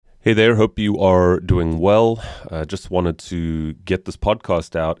Hey there, hope you are doing well. Just wanted to get this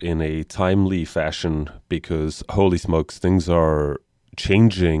podcast out in a timely fashion because, holy smokes, things are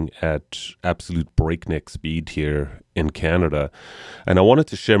changing at absolute breakneck speed here in Canada. And I wanted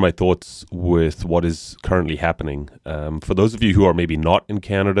to share my thoughts with what is currently happening. For those of you who are maybe not in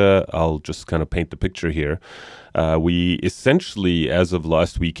Canada, I'll just kind of paint the picture here. We essentially, as of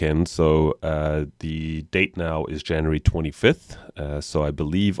last weekend, so the date now is January 25th. So I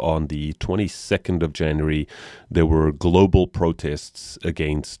believe on the 22nd of January, there were global protests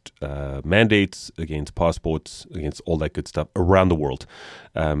against mandates, against passports, against all that good stuff around the world.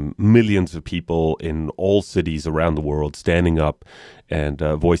 Millions of people in all cities around the world standing up and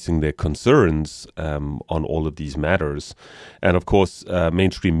voicing their concerns on all of these matters. And of course,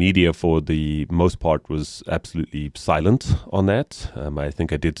 mainstream media for the most part was absolutely silent on that. I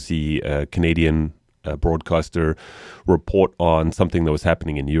think I did see a Canadian broadcaster report on something that was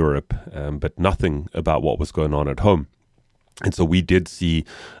happening in Europe, but nothing about what was going on at home. And so we did see,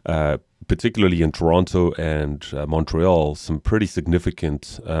 particularly in Toronto and Montreal, some pretty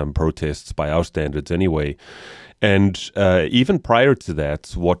significant protests by our standards anyway. And even prior to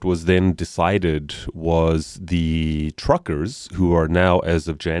that, what was then decided was the truckers, who are now, as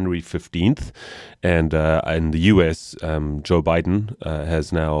of January 15th, and in the U.S., Joe Biden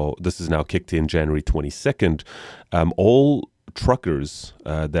this is now kicked in January 22nd, all truckers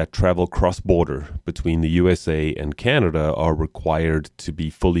that travel cross-border between the USA and Canada are required to be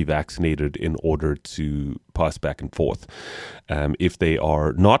fully vaccinated in order to pass back and forth. If they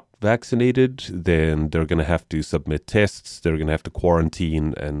are not vaccinated, then they're going to have to submit tests, they're going to have to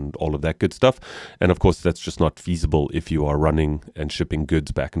quarantine and all of that good stuff. And of course, that's just not feasible if you are running and shipping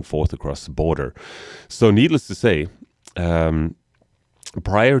goods back and forth across the border. So needless to say,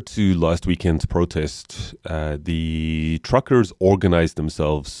 prior to last weekend's protest, the truckers organized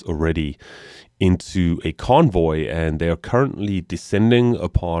themselves already into a convoy, and they are currently descending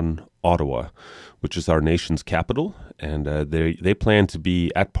upon Ottawa, which is our nation's capital, and they plan to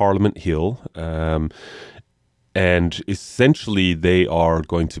be at Parliament Hill, and essentially they are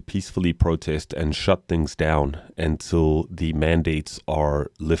going to peacefully protest and shut things down until the mandates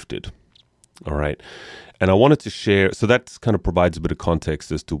are lifted. All right. And I wanted to share, so that kind of provides a bit of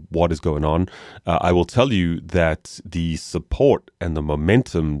context as to what is going on. I will tell you that the support and the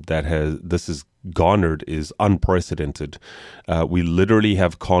momentum that this has garnered is unprecedented. We literally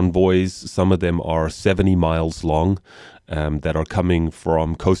have convoys, some of them are 70 miles long, that are coming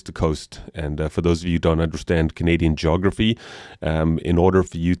from coast to coast. And for those of you who don't understand Canadian geography, in order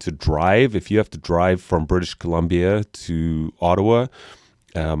for you to drive, if you have to drive from British Columbia to Ottawa,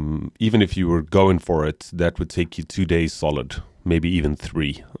 even if you were going for it, that would take you 2 days solid, maybe even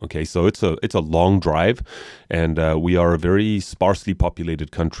 3. Okay, so it's a long drive, and we are a very sparsely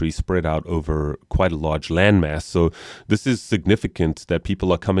populated country spread out over quite a large landmass. So this is significant that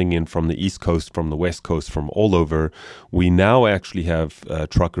people are coming in from the East Coast, from the West Coast, from all over. We now actually have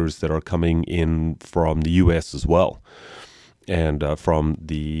truckers that are coming in from the U.S. as well, and from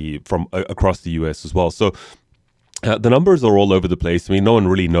across the U.S. as well. So the numbers are all over the place. I mean, no one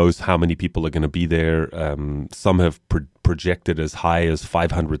really knows how many people are going to be there. Some have projected as high as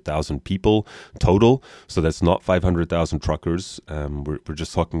 500,000 people total. So that's not 500,000 truckers. We're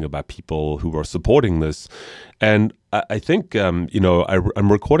just talking about people who are supporting this. And I think, I'm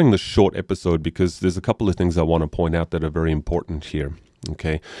recording this short episode because there's a couple of things I want to point out that are very important here.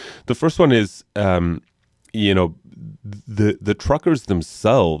 Okay. The first one is, the truckers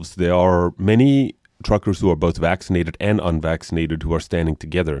themselves, there are many truckers who are both vaccinated and unvaccinated who are standing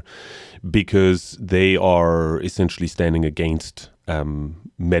together because they are essentially standing against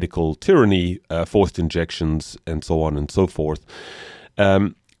medical tyranny, forced injections, and so on and so forth,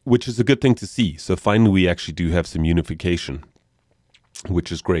 which is a good thing to see. So finally, we actually do have some unification,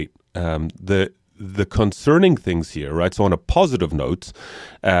 which is great. The concerning things here, right? So on a positive note,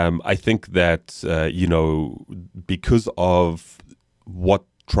 I think that, because of what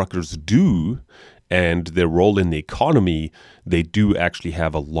truckers do and their role in the economy, they do actually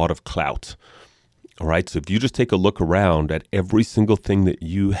have a lot of clout. All right. So if you just take a look around at every single thing that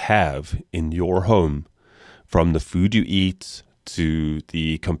you have in your home, from the food you eat to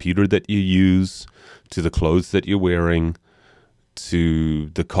the computer that you use, to the clothes that you're wearing, to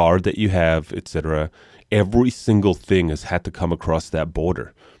the car that you have, etc., every single thing has had to come across that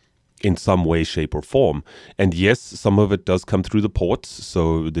border in some way, shape, or form. And yes, some of it does come through the ports.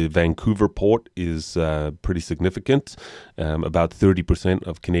 So the Vancouver port is pretty significant. About 30%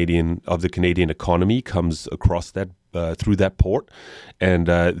 of the Canadian economy comes across that through that port. And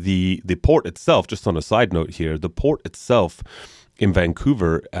the port itself, just on a side note here, the port itself in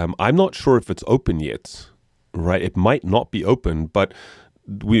Vancouver. I'm not sure if it's open yet, right? It might not be open, but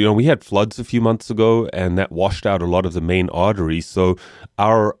we had floods a few months ago, and that washed out a lot of the main arteries. So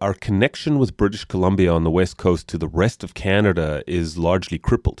our connection with British Columbia on the west coast to the rest of Canada is largely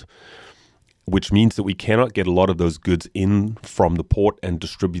crippled, which means that we cannot get a lot of those goods in from the port and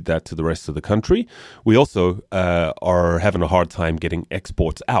distribute that to the rest of the country. We also are having a hard time getting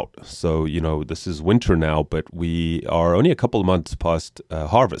exports out. So, this is winter now, but we are only a couple of months past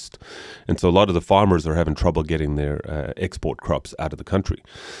harvest. And so a lot of the farmers are having trouble getting their export crops out of the country.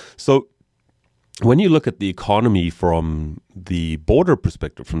 So when you look at the economy from the border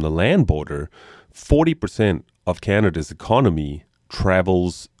perspective, from the land border, 40% of Canada's economy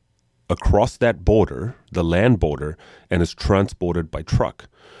travels across that border, the land border, and is transported by truck.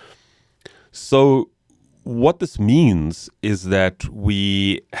 So what this means is that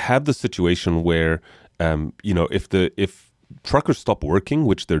we have the situation where, if truckers stop working,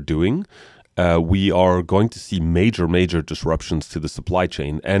 which they're doing, we are going to see major disruptions to the supply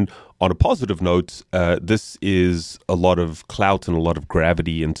chain. And on a positive note, this is a lot of clout and a lot of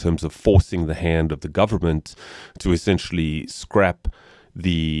gravity in terms of forcing the hand of the government to essentially scrap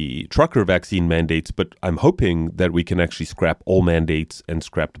the trucker vaccine mandates, but I'm hoping that we can actually scrap all mandates and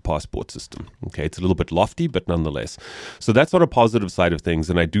scrap the passport system. Okay, it's a little bit lofty, but nonetheless. So that's on a positive side of things,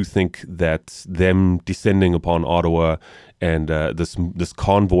 and I do think that them descending upon Ottawa and this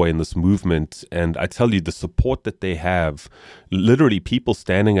convoy and this movement, and I tell you, the support that they have, literally people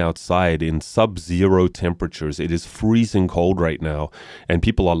standing outside in sub-zero temperatures. It is freezing cold right now, and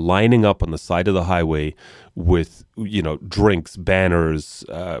people are lining up on the side of the highway with, drinks, banners,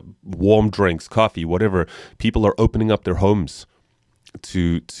 warm drinks, coffee, whatever. People are opening up their homes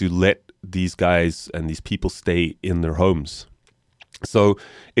to let these guys and these people stay in their homes. So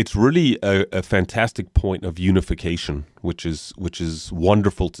it's really a fantastic point of unification, which is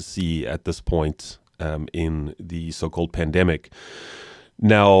wonderful to see at this point in the so-called pandemic.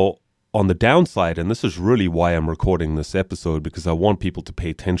 Now, on the downside, and this is really why I'm recording this episode, because I want people to pay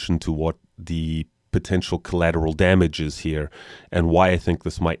attention to what the potential collateral damage is here and why I think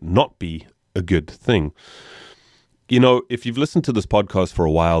this might not be a good thing. If you've listened to this podcast for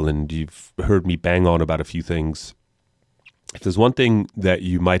a while and you've heard me bang on about a few things, if there's one thing that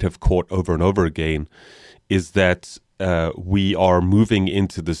you might have caught over and over again, is that we are moving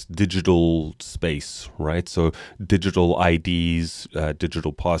into this digital space, right? So digital IDs,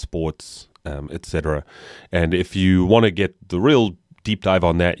 digital passports, etc. And if you want to get the real deep dive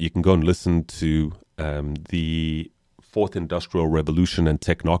on that, you can go and listen to the Fourth Industrial Revolution and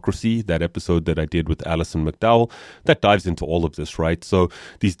Technocracy, that episode that I did with Alison McDowell, that dives into all of this, right? So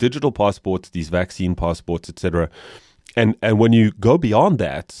these digital passports, these vaccine passports, etc. And when you go beyond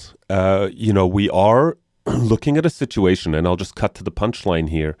that, we are looking at a situation, and I'll just cut to the punchline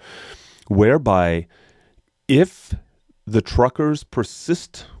here, whereby if the truckers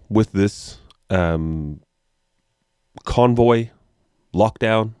persist with this convoy,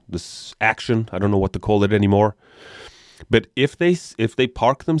 lockdown, this action, I don't know what to call it anymore, but if they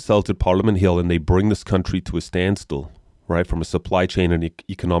park themselves at Parliament Hill and they bring this country to a standstill, right, from a supply chain and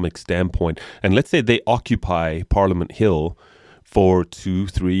economic standpoint, and let's say they occupy Parliament Hill for 2,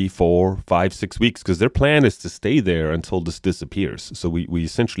 3, 4, 5, 6 weeks, because their plan is to stay there until this disappears. So we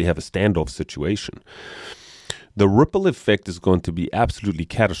essentially have a standoff situation. The ripple effect is going to be absolutely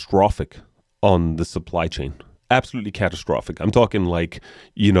catastrophic on the supply chain. Absolutely catastrophic. I'm talking like,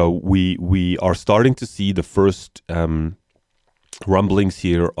 we are starting to see the first rumblings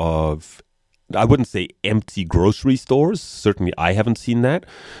here of, I wouldn't say empty grocery stores. Certainly I haven't seen that.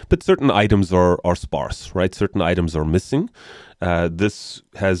 But certain items are sparse, right? Certain items are missing. This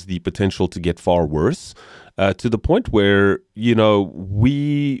has the potential to get far worse, to the point where,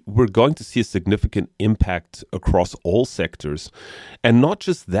 we're going to see a significant impact across all sectors. And not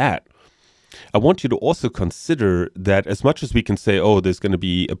just that. I want you to also consider that as much as we can say, oh, there's going to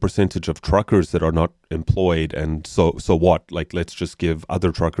be a percentage of truckers that are not employed, and so what? Like, let's just give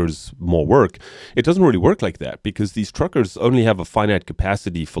other truckers more work. It doesn't really work like that, because these truckers only have a finite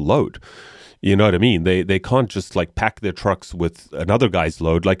capacity for load. You know what I mean? They can't just like pack their trucks with another guy's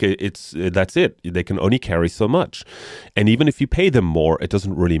load. Like that's it. They can only carry so much. And even if you pay them more, it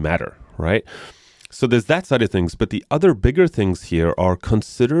doesn't really matter, right? So there's that side of things. But the other bigger things here are,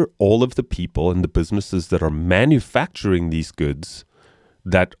 consider all of the people and the businesses that are manufacturing these goods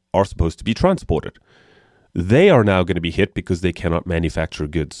that are supposed to be transported. They are now going to be hit because they cannot manufacture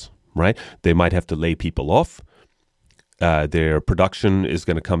goods, right? They might have to lay people off. Their production is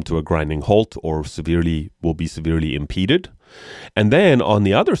going to come to a grinding halt or will be severely impeded. And then on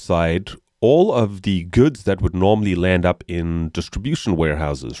the other side, all of the goods that would normally land up in distribution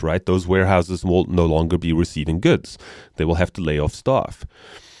warehouses, right? Those warehouses will no longer be receiving goods. They will have to lay off staff.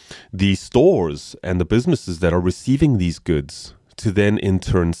 The stores and the businesses that are receiving these goods to then in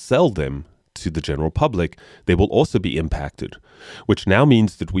turn sell them to the general public, they will also be impacted, which now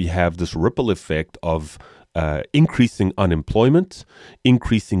means that we have this ripple effect of increasing unemployment,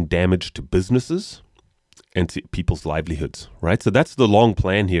 increasing damage to businesses and to people's livelihoods, right? So that's the long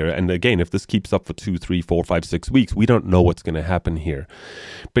plan here. And again, if this keeps up for 2, 3, 4, 5, 6 weeks, we don't know what's going to happen here.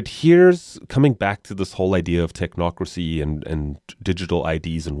 But here's coming back to this whole idea of technocracy and digital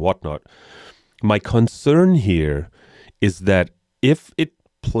IDs and whatnot. My concern here is that if it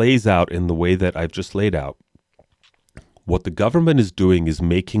plays out in the way that I've just laid out, what the government is doing is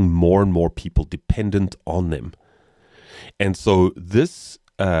making more and more people dependent on them. And so this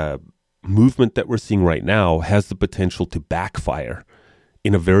movement that we're seeing right now has the potential to backfire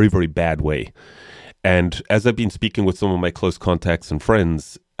in a very, very bad way. And as I've been speaking with some of my close contacts and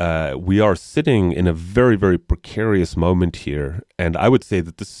friends, we are sitting in a very, very precarious moment here. And I would say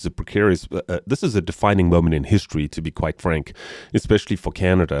that this is a defining moment in history, to be quite frank, especially for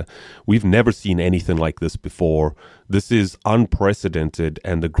Canada. We've never seen anything like this before. This is unprecedented,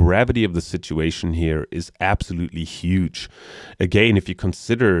 and the gravity of the situation here is absolutely huge. Again, if you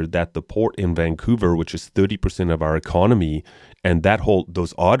consider that the port in Vancouver, which is 30% of our economy, and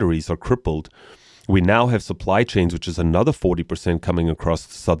those arteries are crippled, we now have supply chains, which is another 40% coming across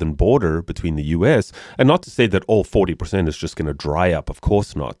the southern border between the U.S. And not to say that all 40% is just going to dry up. Of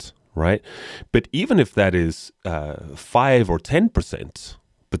course not, right? But even if that is 5 or 10%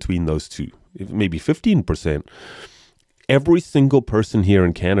 between those two, maybe 15%, every single person here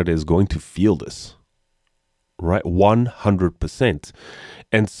in Canada is going to feel this, right? 100%.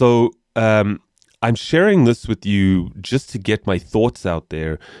 And so I'm sharing this with you just to get my thoughts out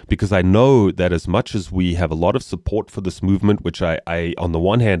there, because I know that as much as we have a lot of support for this movement, which I on the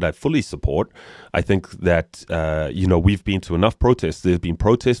one hand, I fully support. I think that, we've been to enough protests. There have been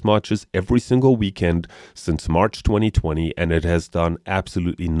protest marches every single weekend since March 2020, and it has done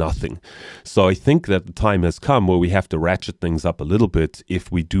absolutely nothing. So I think that the time has come where we have to ratchet things up a little bit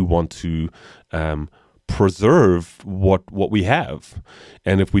if we do want to preserve what we have,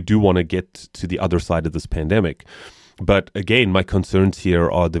 and if we do want to get to the other side of this pandemic. But again, my concerns here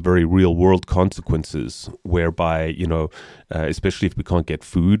are the very real world consequences, whereby, especially if we can't get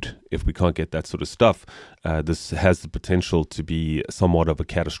food, if we can't get that sort of stuff, this has the potential to be somewhat of a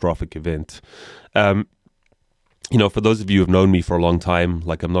catastrophic event. For those of you who have known me for a long time,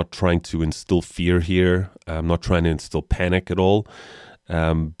 I'm not trying to instill fear here. I'm not trying to instill panic at all.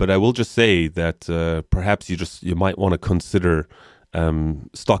 But I will just say that perhaps you might want to consider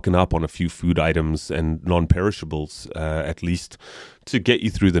stocking up on a few food items and non-perishables, at least to get you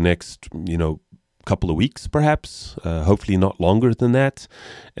through the next, couple of weeks, perhaps, hopefully not longer than that.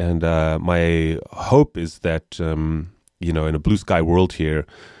 And my hope is that, in a blue sky world here,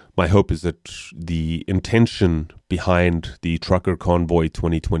 my hope is that the intention behind the Trucker Convoy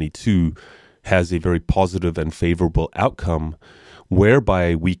 2022 has a very positive and favorable outcome,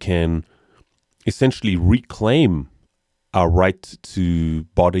 whereby we can essentially reclaim our right to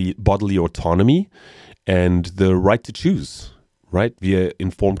bodily autonomy and the right to choose, right, via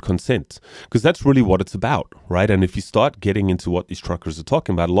informed consent. Because that's really what it's about, right? And if you start getting into what these truckers are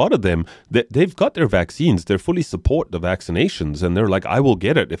talking about, a lot of them, they've got their vaccines. They fully support the vaccinations. And they're like, I will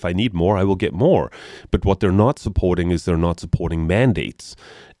get it. If I need more, I will get more. But what they're not supporting is they're not supporting mandates.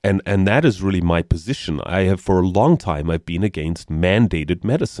 And that is really my position. I have for a long time, I've been against mandated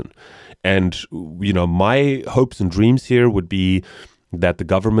medicine. And, my hopes and dreams here would be that the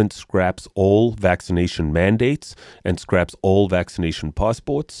government scraps all vaccination mandates and scraps all vaccination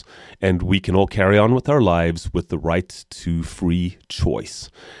passports, and we can all carry on with our lives with the right to free choice.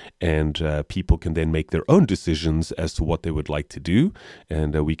 And people can then make their own decisions as to what they would like to do,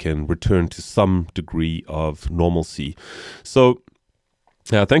 and we can return to some degree of normalcy. So,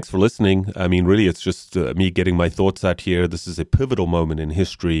 thanks for listening. I mean, really, it's just me getting my thoughts out here. This is a pivotal moment in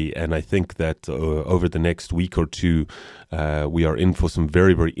history, and I think that over the next week or two, we are in for some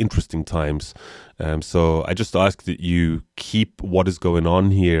very, very interesting times. So I just ask that you keep what is going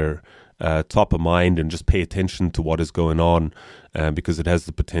on here top of mind and just pay attention to what is going on, because it has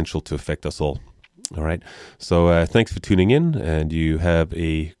the potential to affect us all. All right. So thanks for tuning in, and you have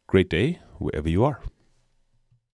a great day wherever you are.